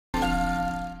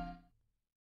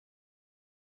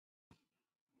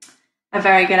A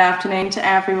very good afternoon to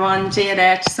everyone.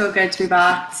 Jada, so good to be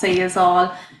back. See you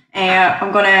all.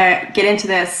 I'm going to get into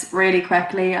this really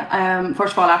quickly.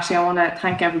 First of all, actually, I want to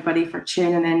thank everybody for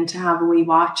tuning in to have a wee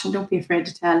watch, and don't be afraid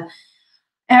to tell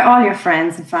all your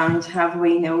friends and family to have a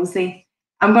wee nosy.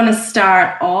 I'm going to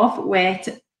start off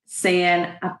with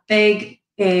saying a big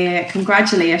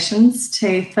congratulations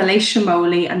to Felicia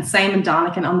Moley and Simon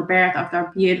Donegan on the birth of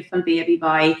their beautiful baby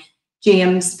boy,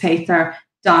 James Peter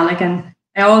Donegan.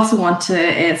 I also want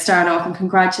to start off and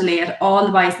congratulate all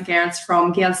the boys and girls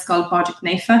from Gael Skull Project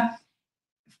Aoife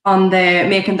on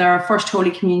making their first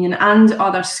Holy Communion, and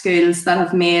other schools that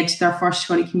have made their first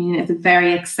Holy Communion. It's a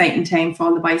very exciting time for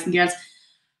all the boys and girls.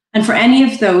 And for any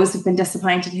of those who've been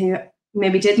disappointed who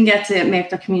maybe didn't get to make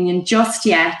their communion just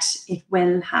yet, it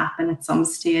will happen at some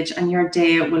stage and your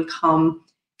day will come.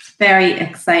 It's very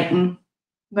exciting.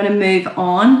 I'm going to move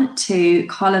on to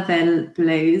Collaville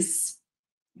Blues.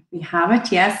 We have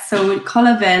it, yes. So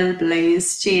Collaville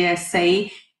Blues,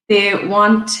 GSC, they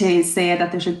want to say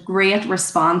that there's a great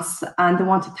response, and they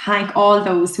want to thank all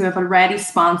those who have already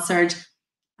sponsored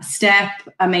a step,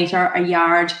 a metre, a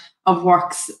yard of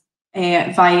works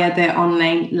via the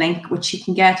online link, which you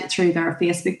can get through their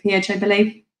Facebook page, I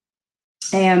believe.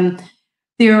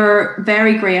 They're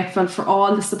very grateful for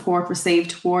all the support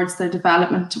received towards their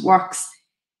development works,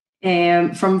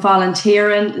 from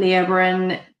volunteering,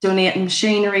 labouring, donating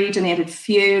machinery, donated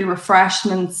fuel,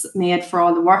 refreshments made for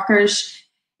all the workers,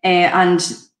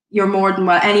 and you're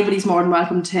anybody's more than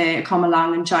welcome to come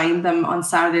along and join them on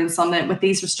Saturday and Sunday. With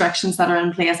these restrictions that are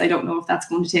in place, I don't know if that's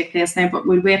going to take place now, but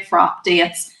we'll wait for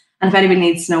updates. And if anybody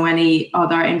needs to know any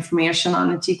other information on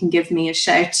it, you can give me a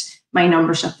shout. My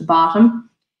number's at the bottom.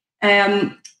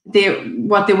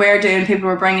 What they were doing, people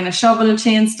were bringing a shovel, a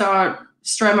chainsaw,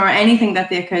 strimmer, anything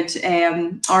that they could,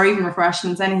 or even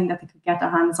refreshments, anything that they could get their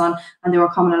hands on, and they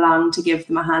were coming along to give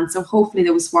them a hand. So hopefully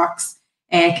those works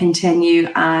continue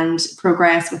and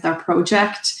progress with our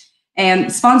project.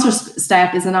 Sponsor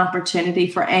Step is an opportunity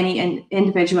for any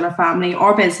individual or family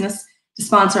or business to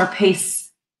sponsor a piece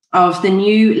of the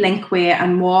new linkway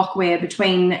and walkway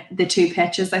between the two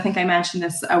pitches. I think I mentioned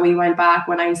this a wee while back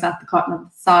when I was at the cutting of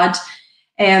the sod.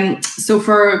 So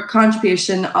for a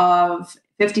contribution of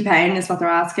 £50 is what they're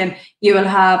asking, you will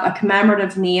have a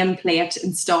commemorative nameplate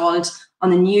installed on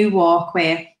the new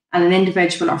walkway and an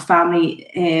individual or family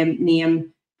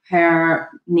name per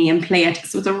nameplate.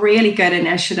 So it's a really good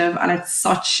initiative, and it's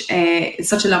such a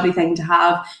lovely thing to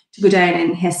have to go down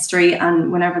in history.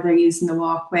 And whenever they're using the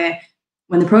walkway,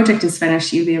 when the project is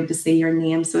finished, you'll be able to see your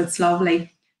name. So it's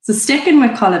lovely. So sticking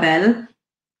with Collaville,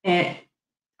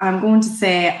 I'm going to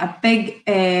say a big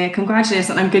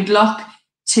congratulations and good luck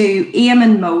to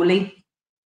Eamon Moley,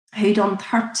 who done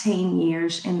 13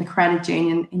 years in the credit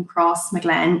union in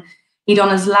Crossmaglen. He done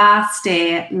his last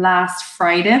day last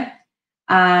Friday,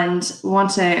 and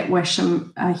want to wish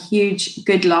him a huge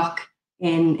good luck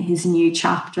in his new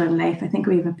chapter in life. I think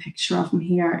we have a picture of him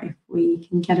here if we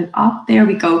can get it up. There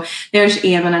we go. There's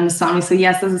Eamon and his son. So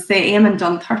yes, as I say, Eamon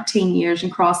done 13 years in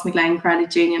Crossmaglen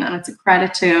Credit Union, and it's a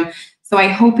credit to him. So I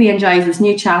hope he enjoys his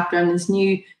new chapter and his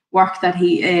new work that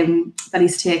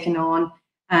he's taken on.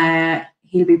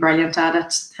 He'll be brilliant at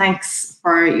it. Thanks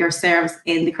for your service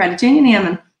in the credit union,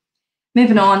 Eamon.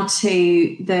 Moving on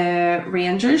to the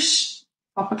Rangers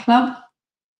Papa Club.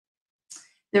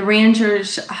 The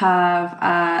Rangers have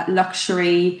a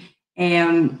luxury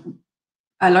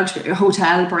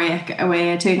hotel break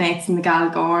away, 2 nights in the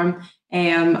Galgorm,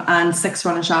 and 6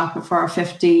 runners-up for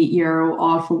 €50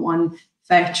 all for one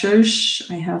vouchers.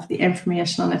 I have the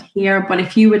information on it here, but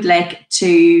if you would like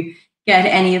to get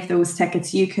any of those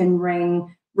tickets, you can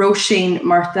ring Roisin,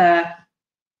 Martha,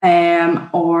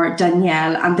 or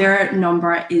Danielle, and their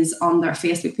number is on their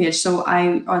Facebook page. So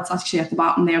it's actually at the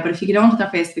bottom there, but if you get onto their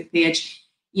Facebook page,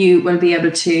 you will be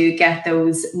able to get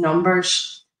those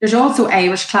numbers. There's also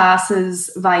Irish classes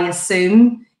via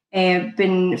Zoom,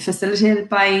 been facilitated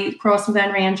by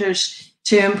Crossmaglen Rangers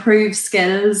to improve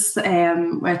skills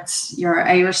with your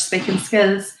Irish speaking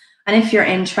skills. And if you're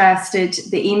interested,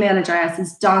 the email address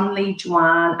is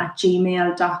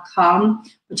donnellyjoanne@gmail.com,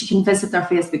 but you can visit their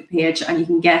Facebook page and you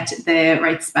can get the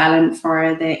right spelling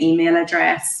for the email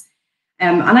address.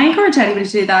 And I encourage anybody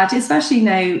to do that, especially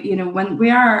now, when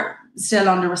we are still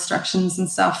under restrictions and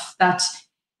stuff, that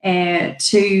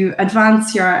to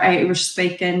advance your Irish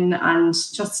speaking and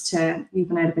just to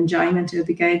even out of enjoyment, it would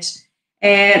be good.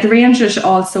 The Rangers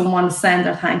also want to send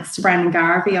their thanks to Brendan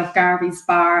Garvey of Garvey's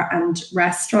Bar and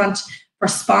Restaurant for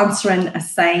sponsoring a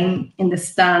sign in the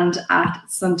stand at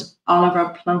St.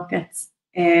 Oliver Plunkett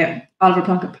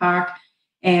Park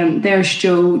There's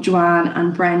Joe, Joanne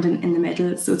and Brendan in the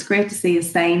middle. So it's great to see a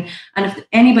sign. And if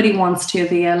anybody wants to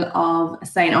avail of a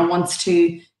sign or wants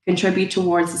to contribute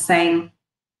towards a sign,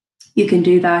 you can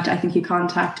do that. I think you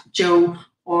contact Joe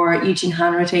or Eugene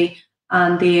Hanratty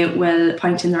and they will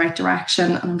point in the right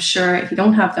direction. And I'm sure if you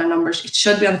don't have their numbers, it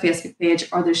should be on the Facebook page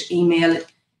or there's email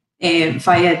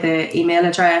via the email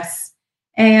address.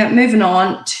 Moving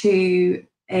on to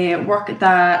work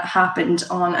that happened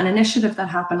on an initiative that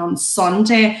happened on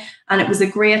Sunday, and it was a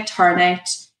great turnout.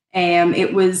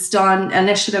 It was done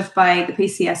initiative by the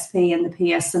PCSP and the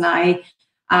PSNI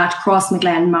at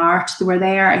Crossmaglen Mart. They were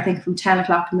there, I think, from 10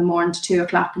 o'clock in the morning to 2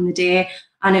 o'clock in the day,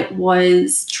 and it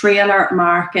was trailer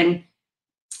marking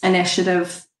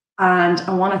initiative. And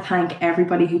I want to thank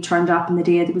everybody who turned up in the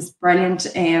day. It was brilliant.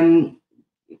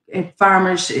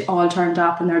 Farmers all turned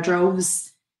up in their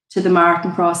droves to the mart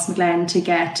in Crossmaglen to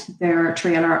get their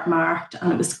trailer marked,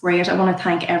 and it was great. I want to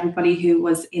thank everybody who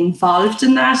was involved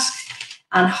in that,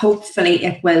 and hopefully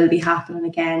it will be happening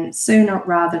again sooner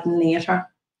rather than later.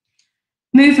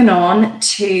 Moving on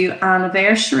to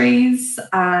anniversaries,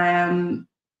 I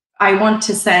want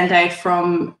to send out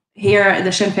from here at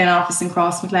the Sinn Féin office in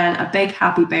Crossmaglen a big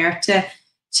happy birthday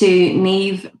to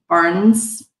Niamh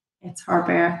Burns. It's her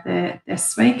birthday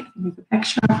this week. We have a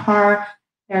picture of her.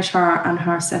 There's her and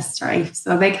her sister Aoife.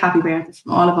 So a big happy birthday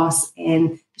from all of us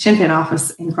in the Sinn Féin office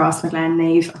in Crossmaglen,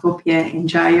 Niamh. I hope you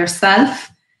enjoy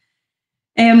yourself.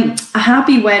 A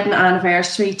happy wedding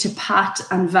anniversary to Pat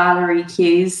and Valerie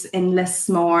Hughes in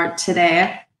Lismore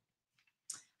today.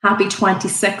 Happy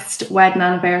 26th wedding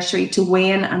anniversary to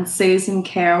Wayne and Susan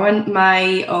Kerwin,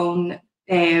 my own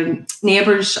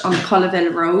neighbours on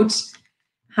Cullaville Road.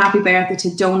 Happy birthday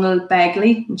to Donald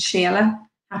Begley and Sheila.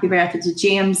 Happy birthday to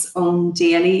James Owen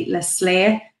Daly,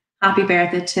 Lesley. Happy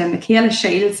birthday to Michaela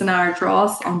Shields and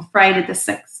Ardross on Friday the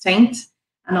 16th.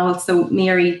 And also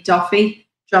Mary Duffy,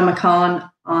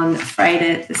 Drumacon on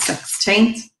Friday the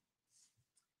 16th.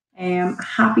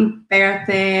 Happy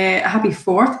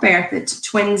fourth birthday to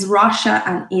twins Rasha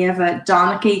and Eva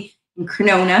Donaghy in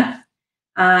Crnona.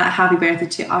 Happy birthday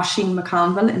to Oisín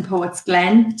McConville in Poets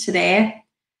Glen today.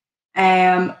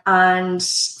 And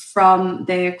from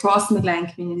the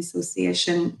Crossmaglen Community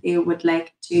Association, they would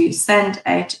like to send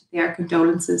out their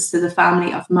condolences to the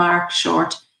family of Mark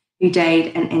Short, who died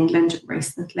in England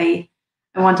recently.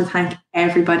 I want to thank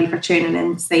everybody for tuning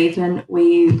in this evening.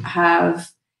 We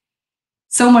have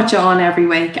so much on every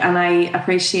week, and I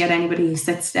appreciate anybody who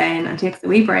sits down and takes a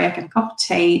wee break and a cup of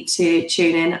tea to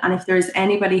tune in. And if there's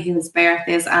anybody who has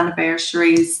birthdays,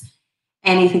 anniversaries,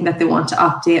 anything that they want to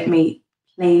update me,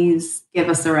 please give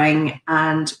us a ring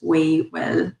and we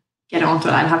will get on to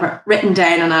it. I'll have it written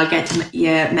down and I'll get you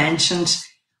mentioned.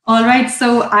 All right,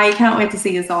 so I can't wait to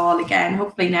see us all again,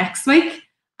 hopefully next week,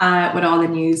 with all the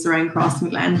news around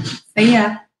Crossmaglen. See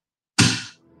ya.